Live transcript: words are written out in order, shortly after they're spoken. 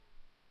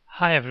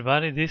Hi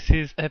everybody, this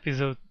is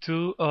episode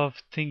 2 of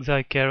Things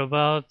I Care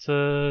About.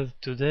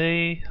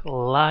 Today,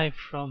 live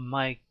from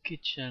my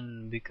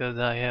kitchen because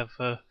I have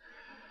a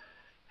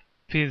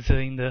pizza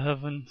in the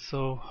oven,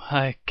 so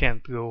I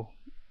can't go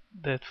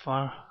that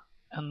far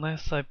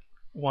unless I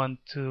want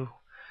to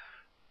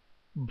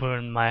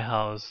burn my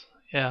house.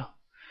 Yeah,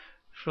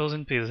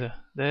 frozen pizza.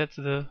 That's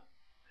the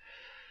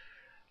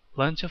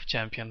lunch of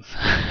champions.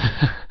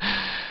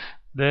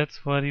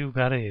 That's what you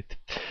gotta eat.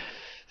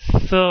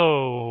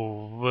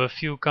 So, a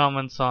few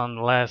comments on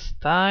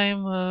last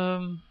time.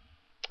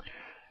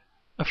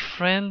 A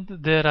friend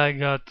that I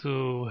got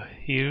to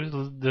hear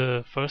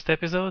the first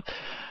episode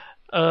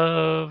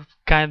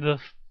kind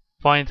of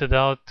pointed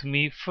out to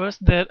me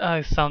first that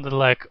I sounded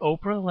like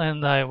Oprah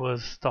and I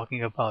was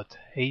talking about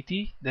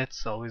Haiti.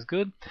 That's always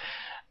good.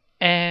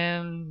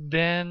 And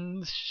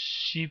then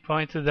she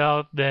pointed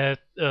out that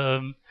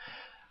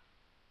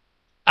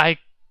I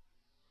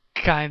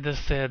kind of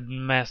said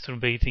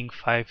masturbating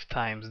 5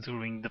 times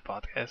during the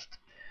podcast,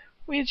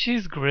 which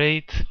is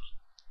great.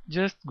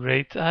 Just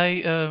great.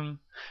 I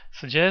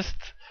suggest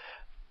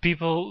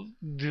people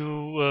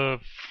do a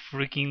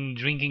freaking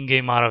drinking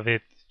game out of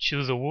it.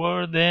 Choose a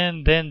word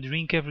and then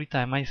drink every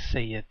time I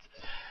say it.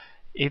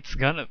 It's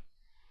gonna.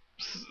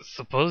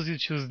 Suppose you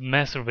choose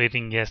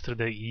masturbating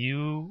yesterday,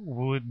 you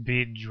would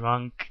be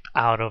drunk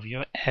out of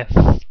your ass.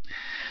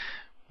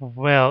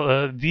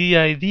 Well, the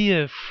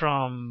idea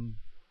from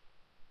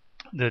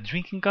the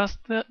drinking contest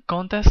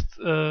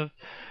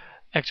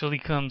actually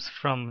comes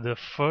from the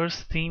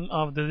first theme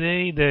of the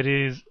day, that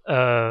is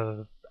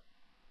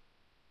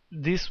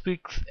this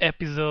week's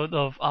episode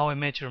of How I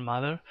Met Your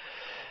Mother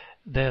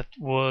that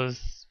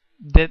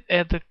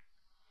had a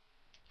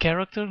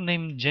character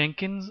named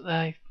Jenkins.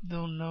 I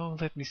don't know.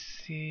 Let me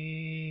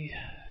see.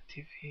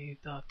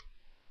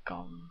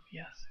 TV.com.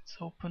 Yes, it's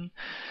open.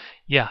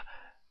 Yeah,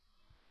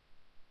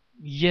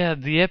 yeah.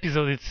 The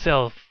episode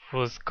itself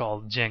was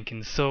called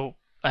Jenkins. So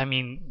I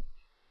mean,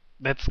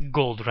 that's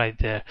gold right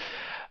there.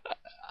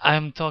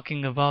 I'm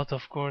talking about,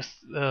 of course,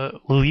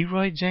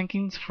 Leroy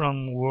Jenkins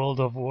from World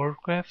of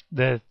Warcraft.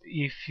 That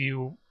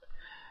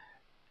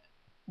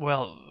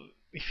well,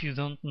 if you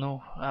don't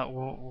know,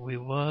 we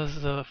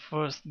was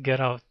first get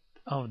out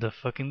of the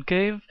fucking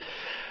cave.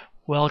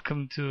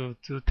 Welcome to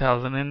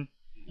 2000 and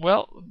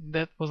well,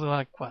 that was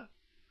like what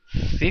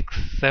 6,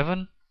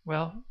 7,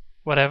 well,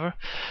 whatever.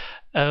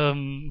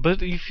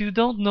 But if you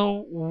don't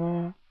know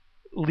who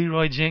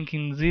Leroy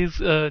Jenkins is,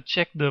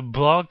 check the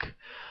blog.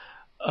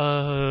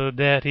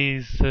 That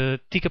is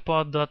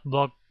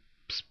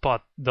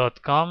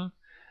ticapod.blogspot.com.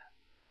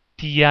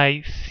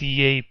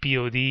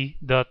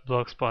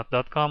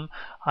 ticapod.blogspot.com.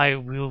 I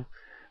will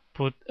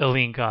put a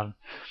link on.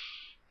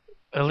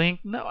 A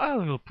link? No, I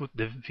will put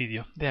the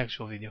video, the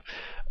actual video.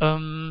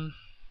 Um,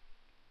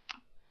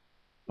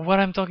 what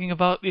I'm talking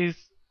about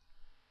is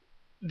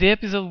the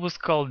episode was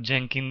called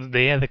Jenkins.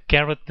 They had a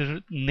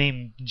character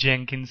named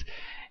Jenkins,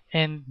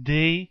 and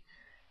they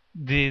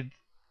did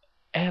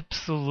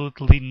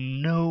absolutely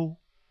no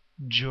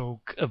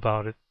joke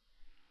about it.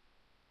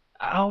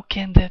 How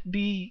can that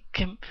be?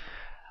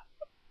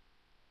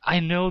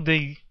 I know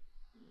they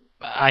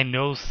I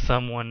know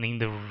someone in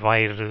the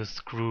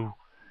writers crew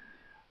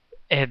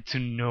had to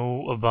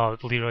know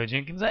about Leroy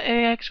Jenkins.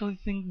 I actually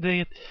think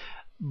that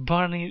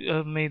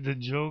Barney made the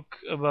joke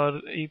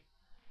about it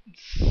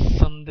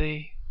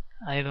Sunday.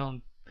 I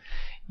don't.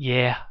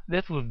 Yeah,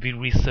 that would be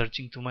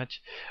researching too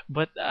much,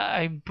 but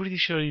I'm pretty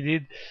sure he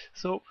did.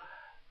 So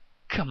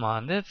come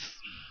on, that's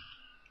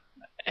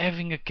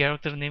having a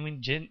character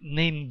named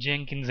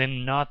Jenkins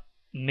and not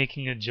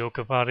making a joke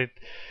about it.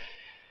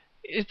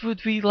 It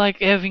would be like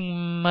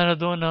having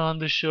Maradona on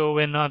the show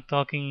and not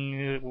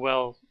talking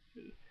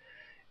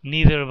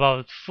neither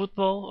about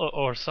football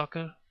or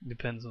soccer,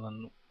 depends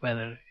on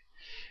whether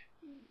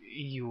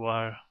you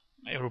are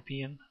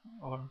European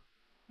or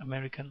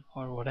American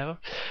or whatever,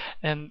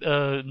 and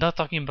not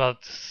talking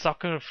about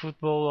soccer,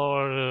 football,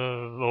 or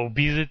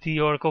obesity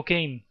or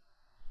cocaine.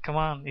 Come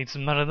on, it's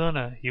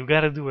Maradona. You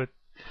gotta do it,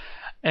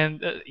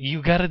 and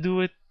you gotta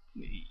do it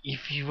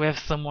if you have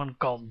someone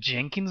called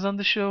Jenkins on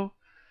the show.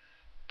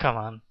 Come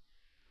on,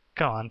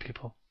 come on,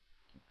 people.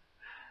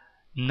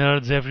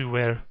 Nerds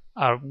everywhere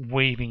are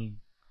waiting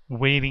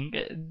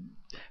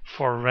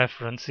for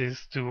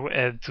references to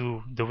add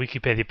to the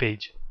Wikipedia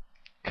page.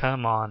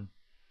 Come on,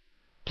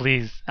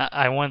 please.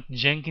 I want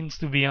Jenkins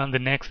to be on the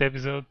next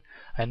episode.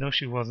 I know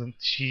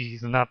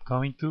she's not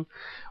going to,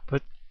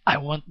 but I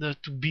want her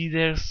to be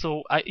there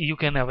so you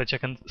can have a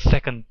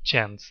second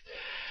chance.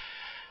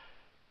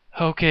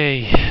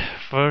 Okay,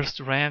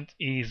 first rant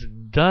is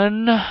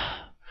done.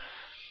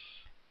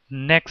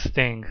 Next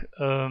thing,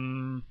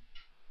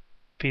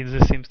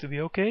 pizza seems to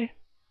be okay.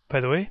 By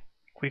the way,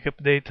 quick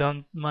update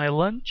on my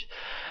lunch.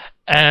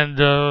 And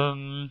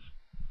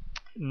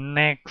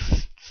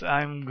next,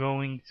 I'm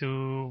going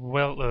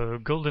to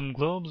Golden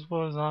Globes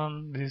was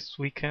on this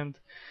weekend.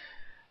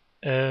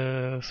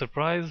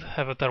 Surprise,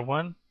 Avatar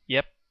 1.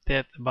 Yep,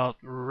 that about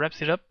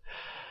wraps it up.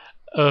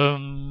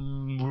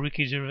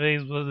 Ricky Gervais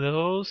was the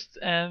host,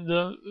 and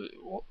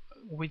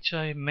which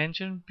I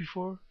mentioned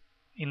before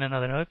in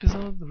another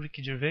episode,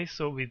 Ricky Gervais.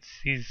 So it's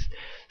his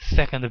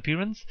second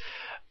appearance,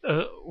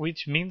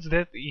 which means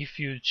that if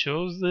you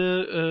chose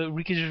the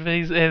Ricky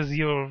Gervais as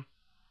your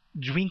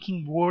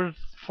drinking word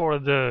for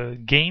the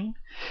game,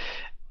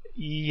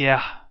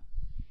 yeah,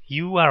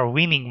 you are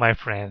winning, my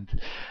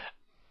friend.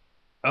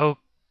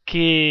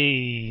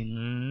 Okay,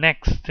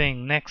 next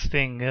thing.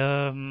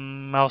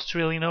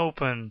 Australian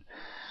Open.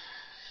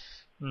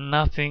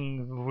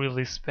 Nothing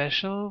really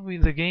special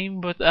with the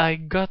game, but I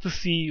got to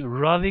see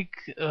Roddick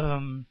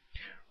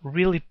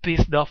really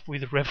pissed off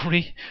with the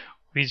referee,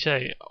 which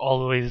I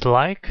always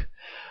like.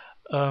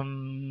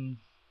 Um,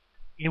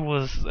 it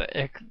was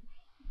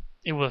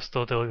it was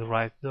totally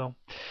right though,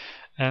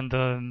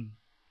 and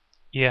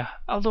yeah,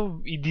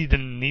 although he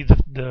didn't need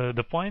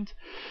the point,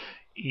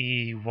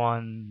 he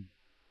won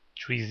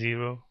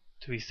 3-0,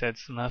 3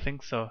 sets to nothing,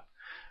 so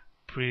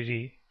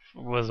pretty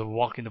was a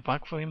walk in the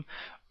park for him.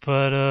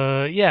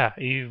 But yeah,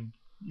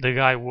 the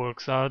guy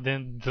works out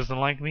and doesn't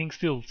like being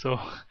still, so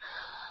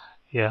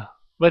yeah.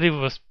 But it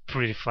was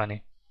pretty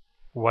funny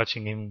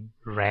watching him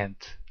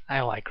rant.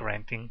 I like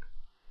ranting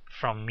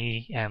from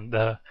me and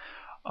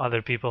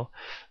other people.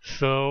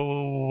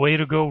 So way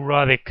to go,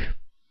 Roddick.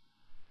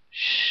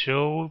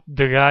 Show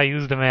the guy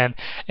who's the man.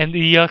 And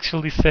he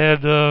actually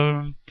said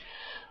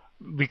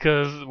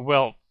because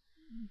well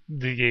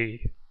the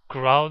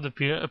crowd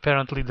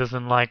apparently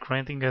doesn't like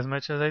ranting as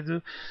much as I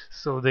do,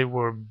 so they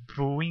were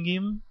booing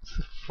him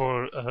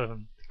for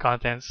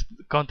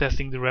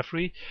contesting the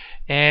referee,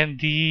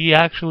 and he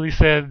actually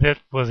said that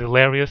was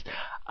hilarious.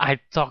 I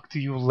talk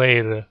to you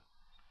later.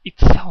 It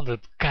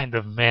sounded kind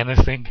of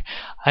menacing.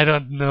 I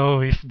don't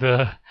know if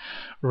the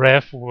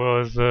ref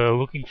was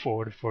looking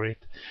forward for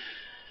it.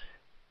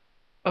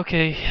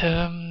 Okay,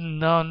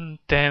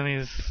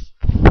 non-tennis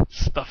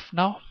stuff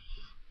now.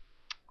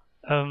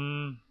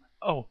 Um,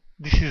 oh,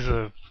 this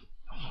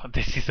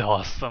is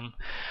awesome.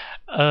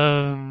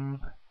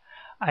 Um,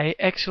 I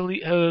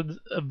actually heard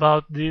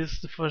about this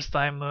the first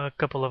time a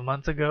couple of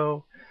months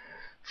ago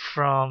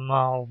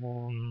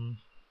from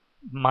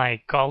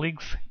my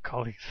colleagues.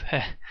 Colleagues,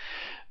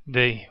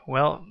 they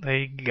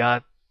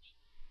got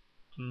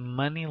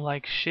money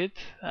like shit.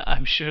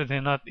 I'm sure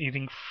they're not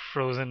eating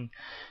frozen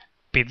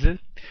pizza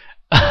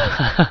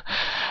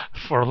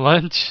for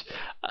lunch.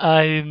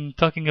 I'm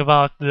talking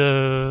about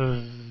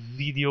the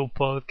video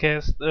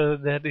podcast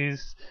that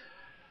is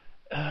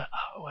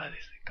what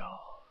is it called?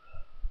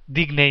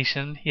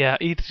 Dignation. Yeah,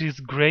 it is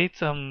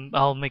great.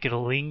 I'll make it a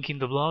link in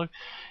the blog.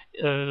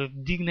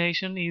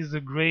 Dignation is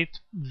a great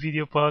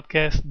video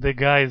podcast. The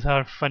guys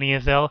are funny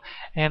as hell,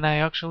 and I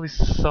actually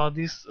saw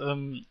this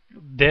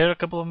there a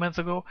couple of months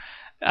ago.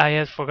 I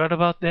had forgot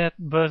about that,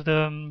 but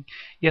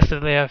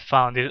yesterday I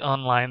found it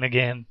online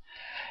again,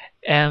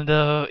 and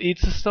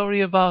it's a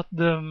story about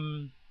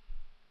the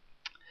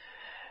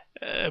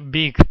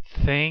big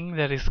thing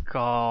that is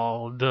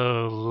called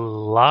the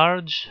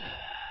Large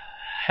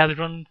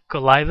Hadron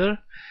Collider.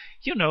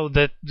 You know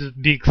that the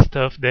big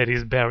stuff that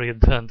is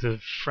buried under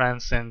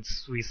France and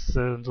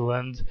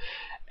Switzerland,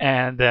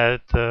 and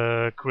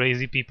that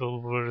crazy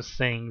people were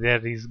saying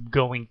that is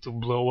going to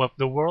blow up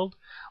the world.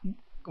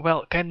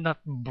 Well, kind of not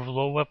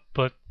blow up,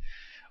 but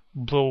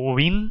blow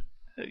in.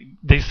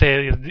 They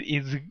said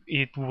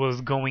it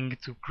was going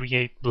to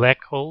create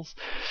black holes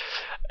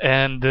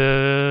and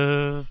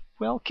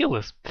well, kill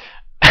us.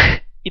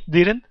 It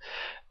didn't.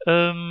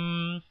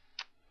 Um,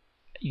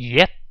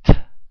 Yet,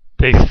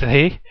 they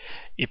say.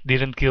 It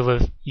didn't kill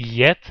us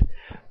yet.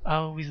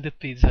 How is the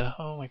pizza?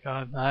 Oh my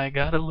god, I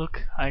gotta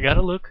look. I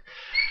gotta look.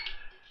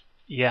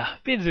 Yeah,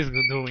 pizza is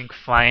doing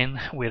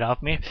fine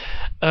without me.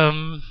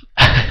 Um,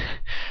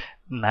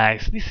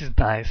 nice. This is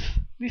nice.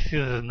 This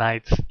is a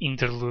nice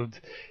interlude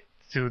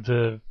to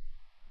the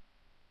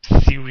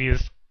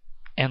serious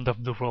end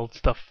of the world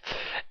stuff.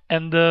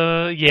 And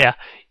yeah,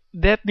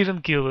 that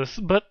didn't kill us,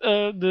 but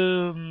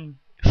the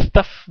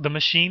stuff, the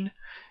machine,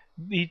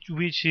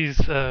 which is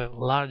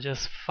large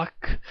as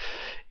fuck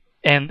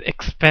and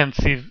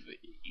expensive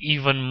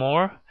even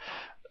more,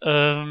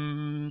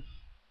 um,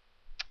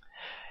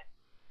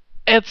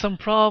 had some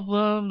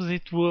problems.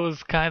 It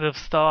was kind of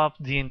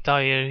stopped the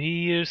entire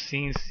year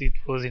since it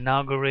was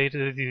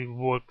inaugurated. It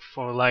worked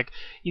for like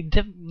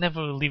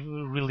never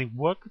really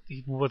worked.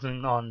 It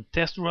wasn't on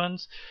test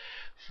runs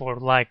for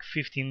like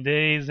 15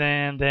 days,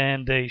 and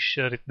then they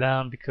shut it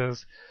down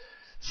because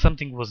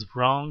something was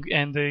wrong,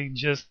 and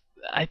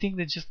I think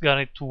they just got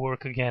it to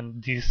work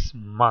again this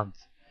month.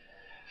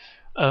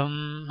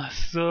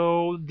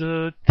 So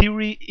the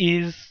theory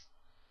is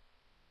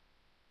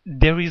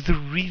there is a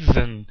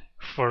reason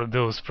for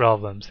those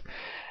problems.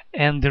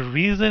 And the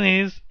reason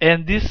is,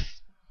 and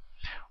this,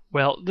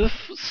 well, the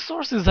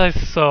sources I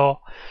saw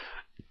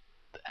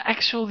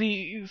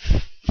actually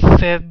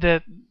said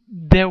that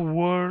there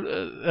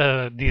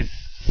were these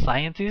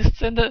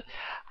scientists, and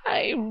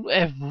I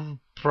have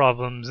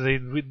problems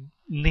with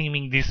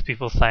naming these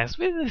people science.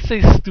 When they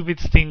say stupid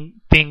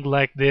thing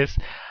like this,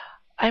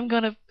 I'm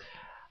gonna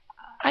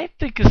I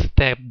take a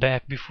step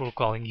back before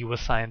calling you a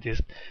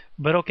scientist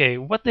But okay,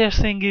 what they're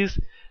saying is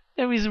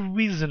there is a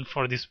reason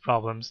for these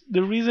problems.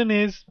 The reason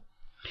is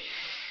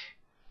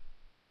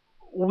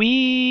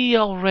we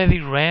already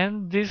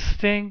ran this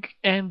thing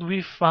and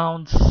we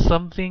found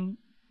something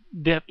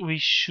that we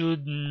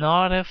should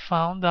not have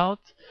found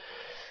out.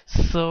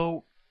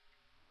 So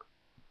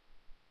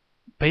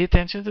pay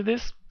attention to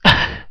this.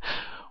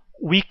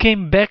 We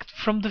came back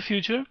from the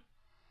future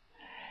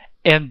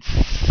and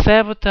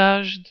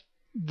sabotaged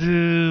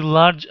the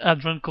Large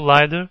Hadron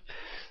Collider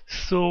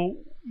so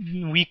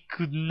we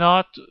could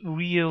not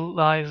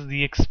realize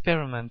the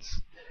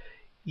experiments.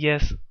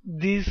 Yes,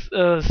 these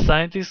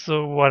scientists,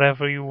 or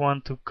whatever you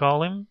want to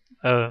call them,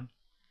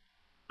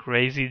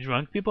 crazy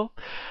drunk people,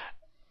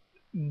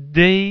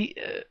 they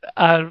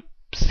are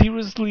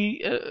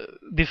seriously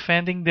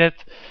defending that,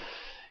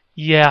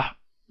 yeah,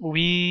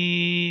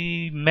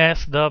 we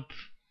messed up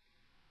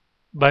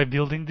by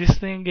building this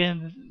thing,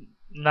 and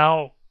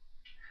now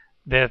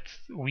that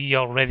we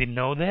already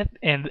know that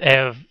and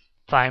have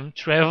time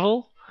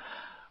travel,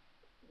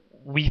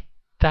 we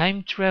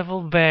time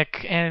travel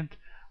back, and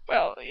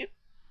well,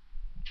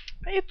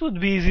 it would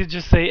be easy to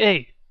just say,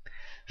 hey,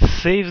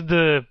 save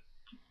the,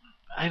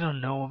 I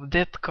don't know,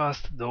 that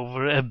cost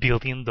over $1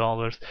 billion.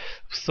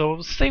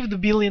 So save the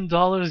 $1 billion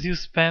you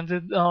spent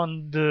it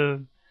on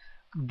the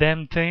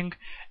damn thing,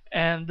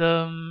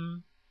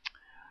 and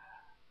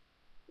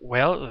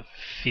well,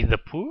 feed the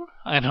poor.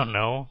 I don't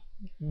know.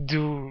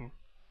 Do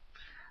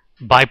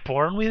buy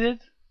porn with it?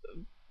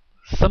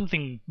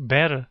 Something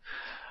better.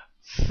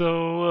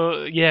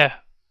 So yeah,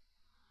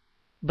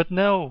 but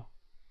no.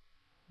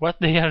 What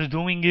they are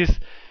doing is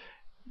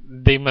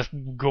they must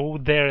go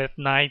there at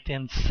night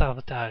and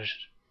sabotage.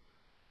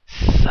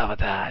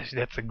 Sabotage,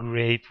 that's a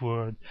great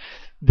word.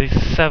 They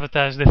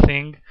sabotage the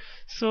thing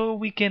so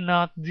we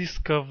cannot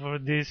discover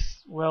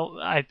this. Well,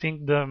 I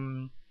think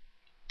the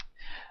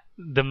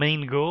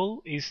main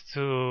goal is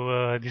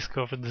to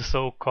discover the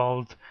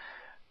so-called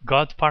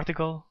God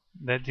particle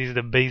that is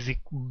the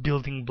basic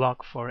building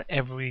block for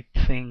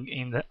everything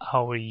in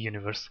our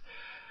universe.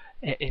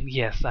 And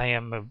yes, I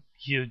am a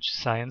huge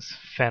science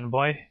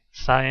fanboy.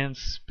 Science,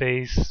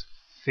 space,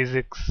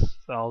 physics,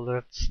 all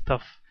that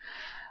stuff.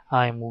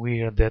 I'm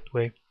weird that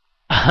way.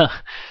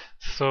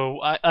 So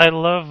I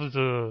love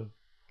the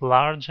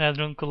Large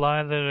Hadron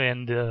Collider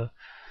and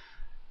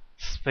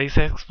space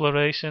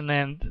exploration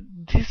and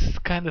this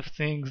kind of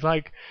things.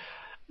 Like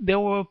there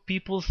were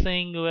people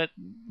saying that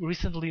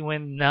recently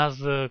when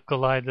NASA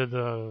collided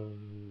the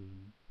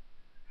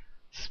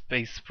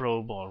space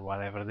probe or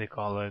whatever they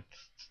call it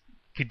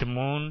with the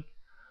moon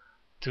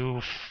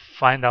to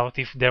find out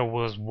if there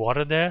was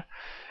water there.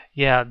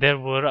 Yeah, there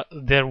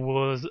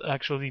was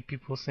actually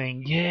people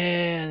saying,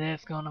 yeah,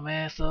 that's gonna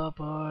mess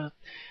up Earth.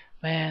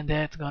 Man,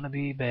 that's gonna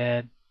be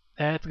bad.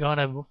 That's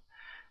gonna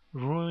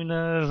ruin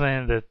us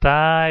and the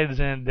tides,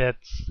 and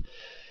that's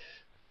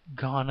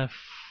gonna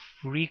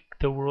freak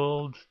the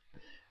world.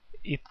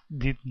 It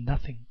did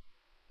nothing.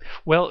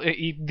 Well,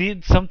 it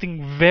did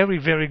something very,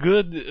 very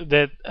good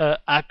that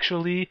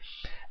actually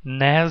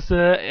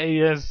NASA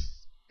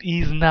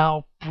is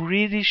now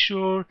pretty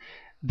sure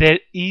there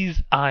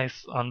is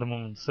ice on the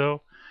moon.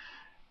 So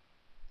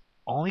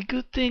only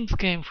good things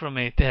came from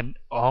it, and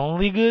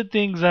only good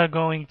things are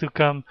going to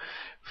come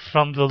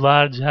from the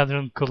Large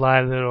Hadron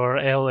Collider or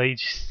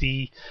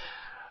LHC,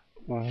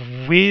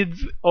 with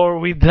or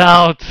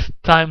without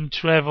time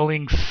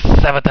traveling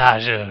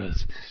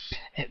sabotagers.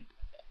 And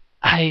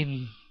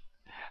I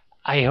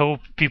I hope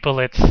people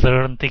at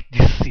CERN take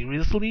this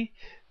seriously,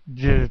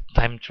 the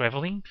time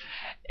traveling,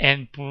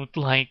 and put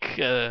like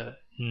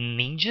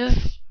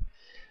ninjas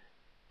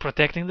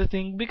protecting the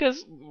thing,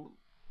 because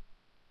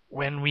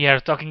when we are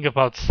talking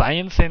about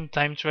science and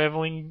time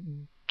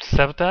traveling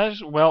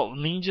sabotage, well,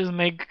 ninjas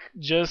make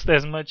just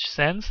as much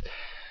sense.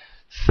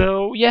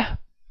 So yeah,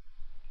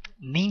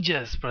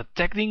 ninjas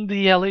protecting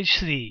the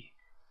LHC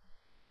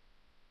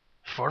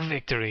for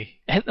victory.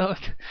 And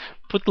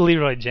put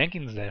Leroy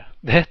Jenkins there.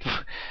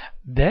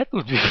 That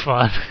would be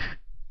fun.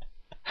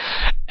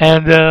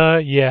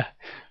 And yeah,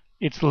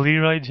 it's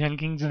Leroy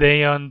Jenkins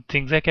Day on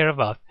Things I Care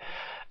About.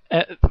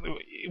 Uh,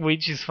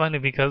 which is funny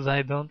because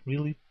I don't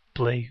really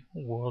play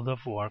World of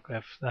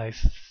Warcraft. I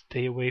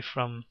stay away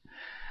from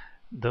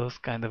those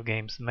kind of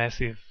games,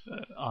 massive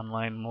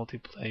online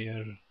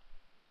multiplayer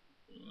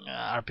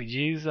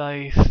RPGs.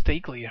 I stay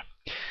clear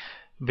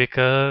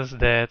because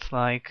that's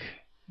like,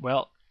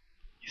 well,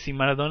 you see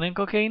Maradona and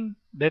cocaine?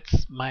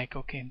 That's my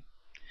cocaine,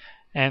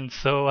 and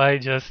so I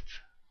just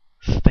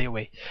stay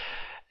away.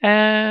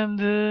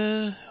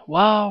 And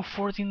wow,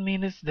 14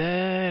 minutes.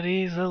 That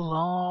is a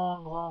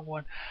long, long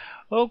one.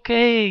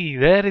 Okay,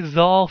 that is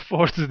all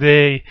for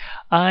today.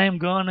 I'm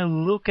gonna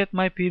look at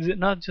my pizza,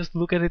 not just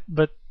look at it,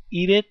 but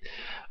eat it.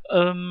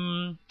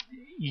 Um,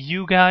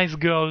 you guys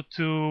go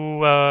to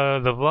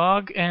the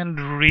vlog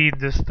and read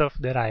the stuff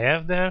that I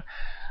have there.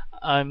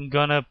 I'm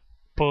gonna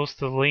post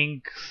the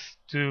links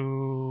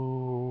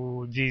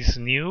to this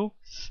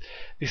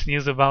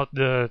news about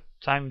the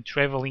time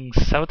traveling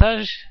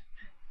sabotage.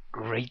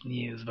 Great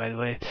news, by the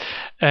way.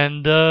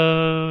 And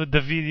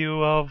the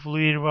video of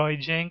Leroy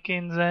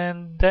Jenkins,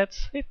 and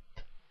that's it.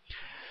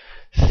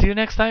 See you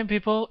next time,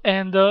 people.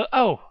 And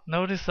oh,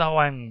 notice how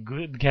I'm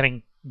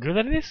getting good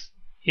at this?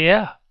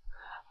 Yeah,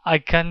 I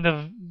kind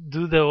of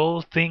do the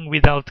whole thing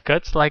without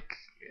cuts. Like,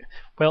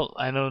 well,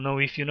 I don't know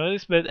if you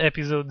noticed, but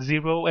episode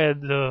 0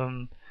 had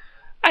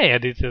I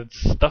edited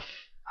stuff.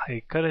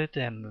 I cut it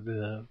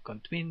and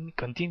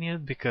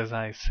continued because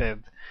I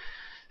said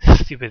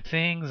stupid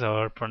things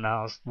or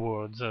pronounced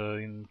words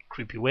in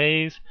creepy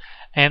ways.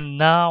 And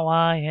now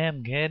I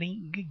am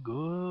getting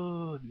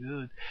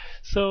good.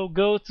 So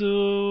go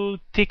to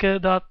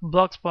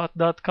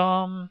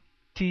tika.blogspot.com,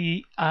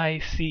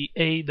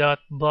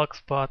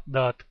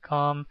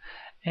 tica.blogspot.com,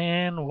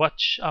 and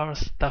watch our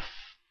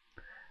stuff.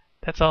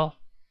 That's all.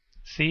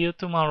 See you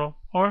tomorrow,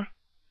 or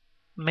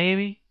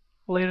maybe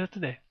later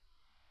today.